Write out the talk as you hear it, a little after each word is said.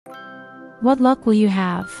What luck will you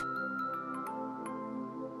have?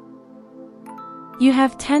 You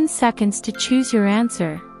have 10 seconds to choose your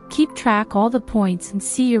answer. Keep track all the points and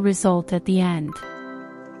see your result at the end.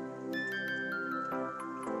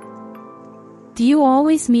 Do you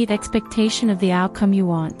always meet expectation of the outcome you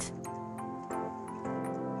want?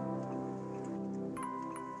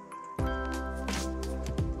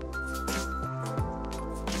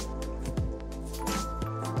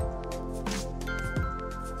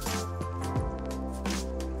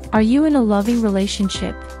 Are you in a loving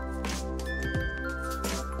relationship?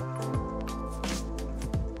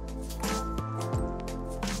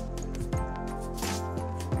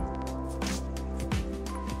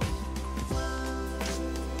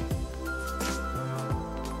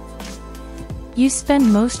 You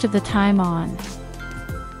spend most of the time on.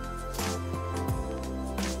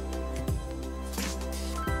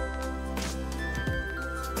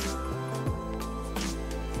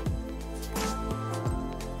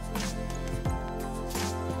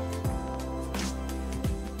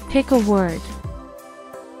 Pick a word.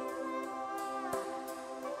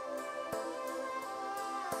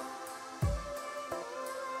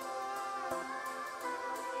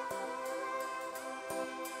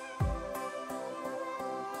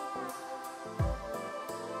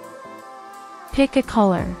 Pick a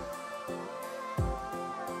color.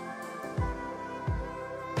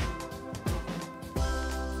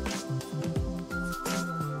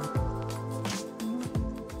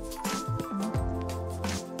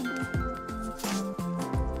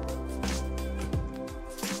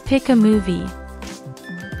 Pick a movie.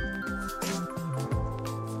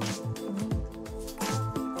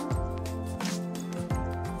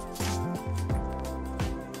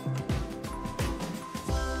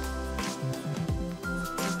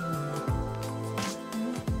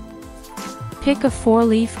 Pick a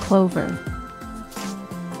four-leaf clover.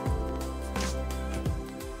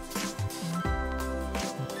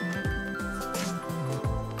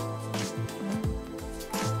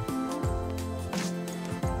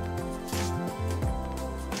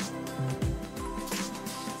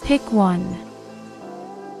 Pick one.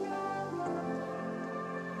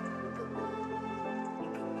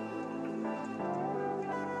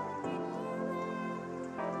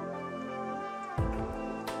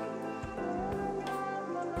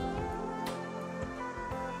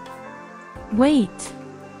 Wait.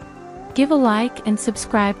 Give a like and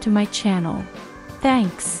subscribe to my channel.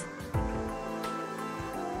 Thanks.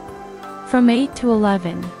 From 8 to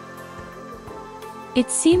 11. It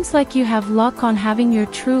seems like you have luck on having your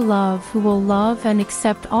true love who will love and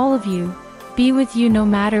accept all of you, be with you no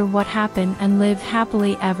matter what happen and live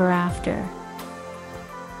happily ever after.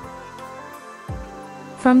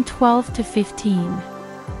 From 12 to 15.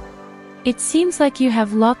 It seems like you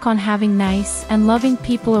have luck on having nice and loving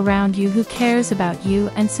people around you who cares about you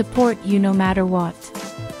and support you no matter what.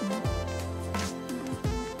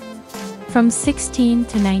 From 16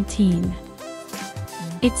 to 19.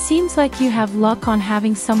 It seems like you have luck on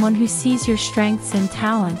having someone who sees your strengths and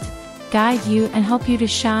talent, guide you and help you to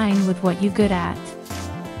shine with what you're good at.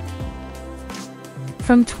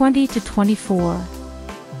 From 20 to 24.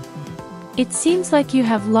 It seems like you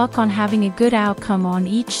have luck on having a good outcome on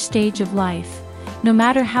each stage of life. No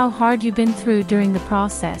matter how hard you've been through during the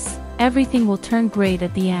process, everything will turn great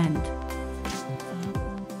at the end.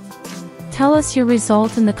 Tell us your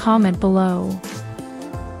result in the comment below.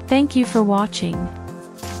 Thank you for watching.